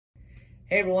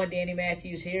Hey everyone, Danny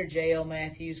Matthews here, J.L.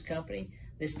 Matthews Company.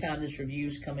 This time this review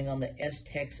is coming on the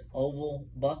Estex oval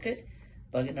bucket.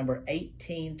 Bucket number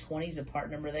 1820 is a part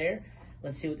number there.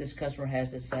 Let's see what this customer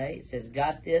has to say. It says,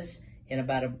 got this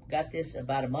about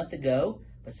a month ago,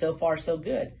 but so far so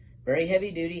good. Very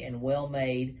heavy duty and well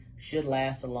made, should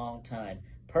last a long time.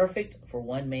 Perfect for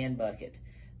one-man bucket.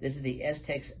 This is the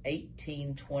Estex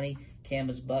 1820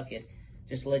 canvas bucket.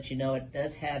 Just to let you know, it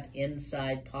does have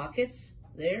inside pockets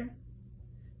there.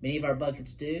 Many of our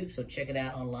buckets do, so check it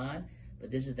out online.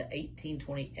 But this is the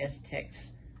 1820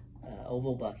 Estex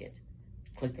oval bucket.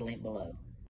 Click the link below.